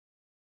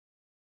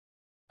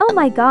Oh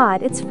my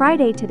god, it's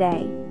Friday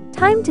today.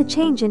 Time to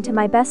change into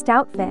my best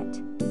outfit.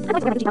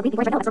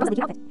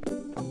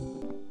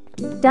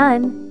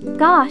 Done.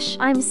 Gosh,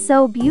 I'm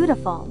so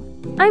beautiful.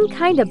 I'm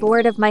kinda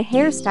bored of my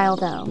hairstyle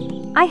though.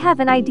 I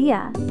have an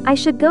idea. I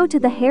should go to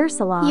the hair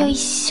salon.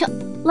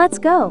 Let's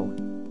go.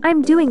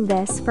 I'm doing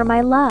this for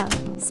my love.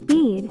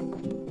 Speed.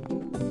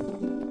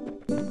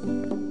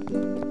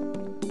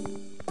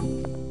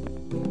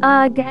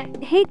 Ugh,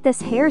 hate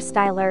this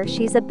hairstyler,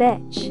 she's a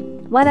bitch.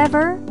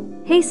 Whatever.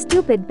 Hey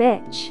stupid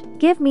bitch,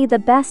 give me the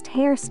best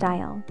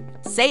hairstyle.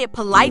 Say it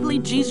politely,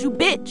 geez you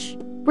bitch.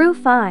 Brew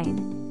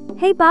fine.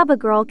 Hey Baba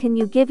girl, can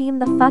you give him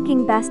the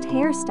fucking best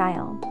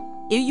hairstyle?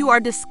 If you are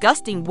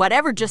disgusting,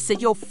 whatever, just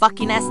sit your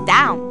fucking ass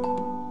down.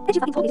 You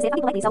fucking told me to say it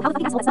fucking politely, so how the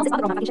fucking asshole is this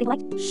other girl not fucking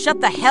shitty polite? Shut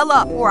the hell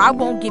up or I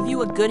won't give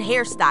you a good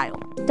hairstyle.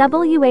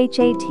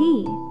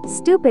 WHAT,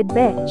 stupid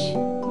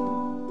bitch.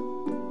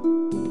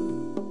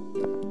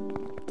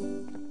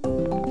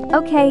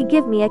 Okay,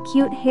 give me a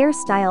cute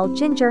hairstyle,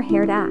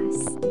 ginger-haired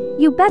ass.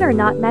 You better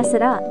not mess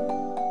it up.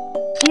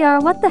 Yeah,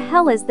 what the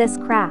hell is this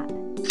crap?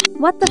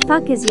 What the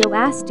fuck is yo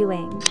ass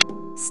doing?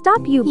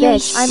 Stop you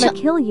bitch, I'ma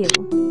kill you.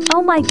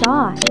 Oh my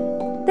god.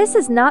 This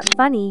is not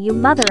funny, you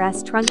mother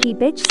ass trunky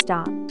bitch,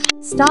 stop.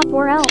 Stop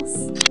or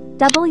else.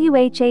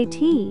 WHAT.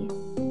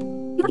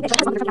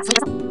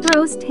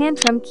 Throws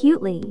tantrum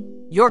cutely.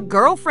 Your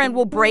girlfriend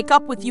will break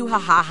up with you, ha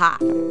ha ha.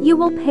 You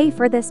will pay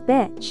for this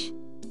bitch.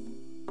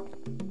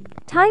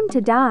 Time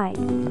to die.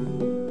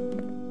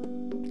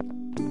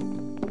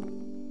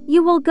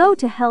 You will go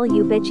to hell,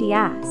 you bitchy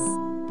ass.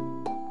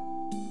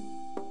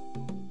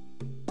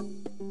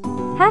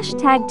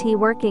 Hashtag T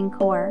working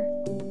core.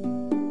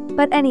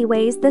 But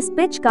anyways, this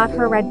bitch got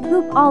her red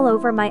poop all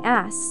over my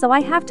ass, so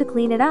I have to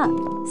clean it up.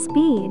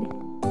 Speed.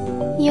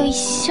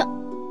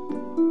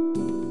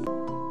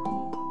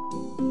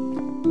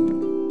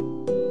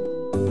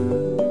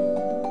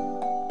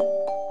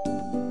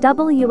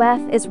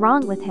 WF is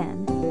wrong with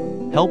him?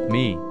 Help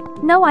me.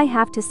 No, I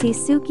have to see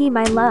Suki,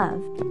 my love.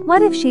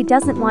 What if she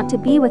doesn't want to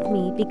be with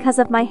me because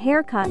of my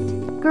haircut?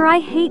 Girl, I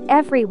hate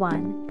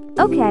everyone.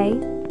 Okay,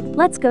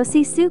 let's go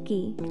see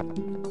Suki.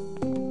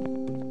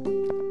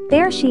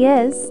 There she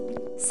is.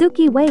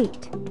 Suki,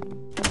 wait.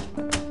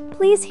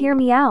 Please hear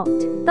me out.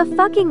 The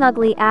fucking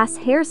ugly ass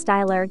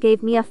hairstyler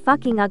gave me a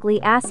fucking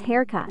ugly ass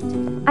haircut.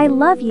 I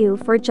love you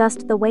for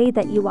just the way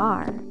that you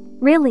are.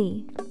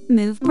 Really.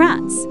 Move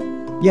brats.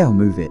 Yeah, I'll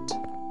move it.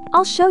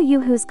 I'll show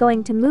you who's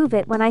going to move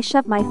it when I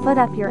shove my foot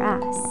up your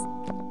ass.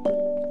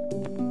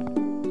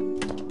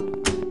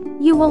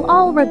 You will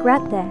all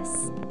regret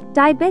this.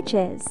 Die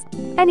bitches.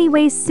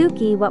 Anyways,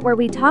 Suki, what were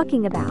we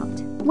talking about?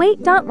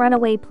 Wait, don't run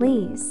away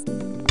please.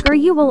 Or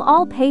you will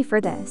all pay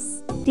for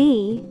this.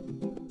 D.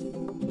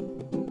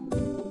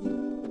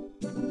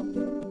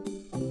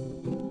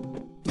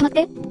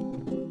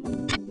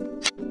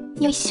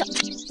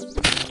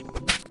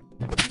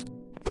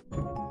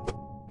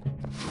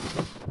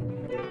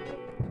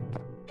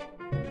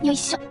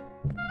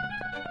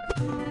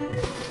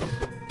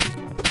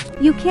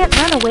 You can't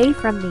run away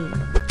from me.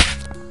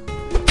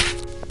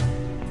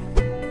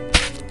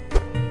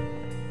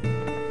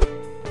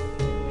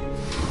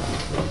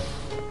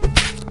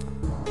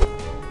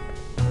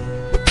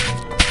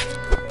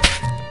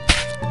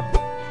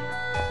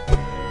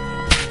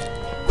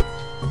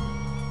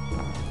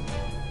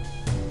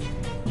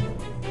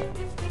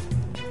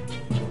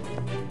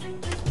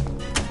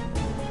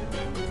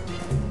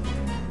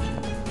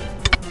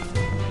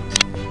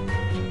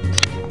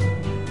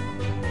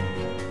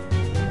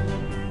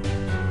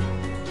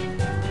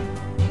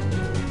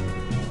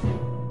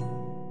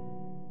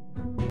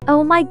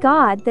 Oh my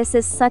god, this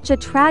is such a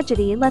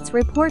tragedy. Let's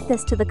report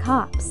this to the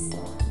cops.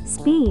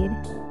 Speed.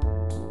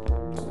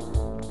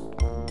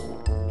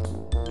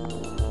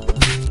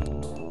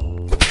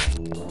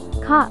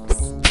 Cops.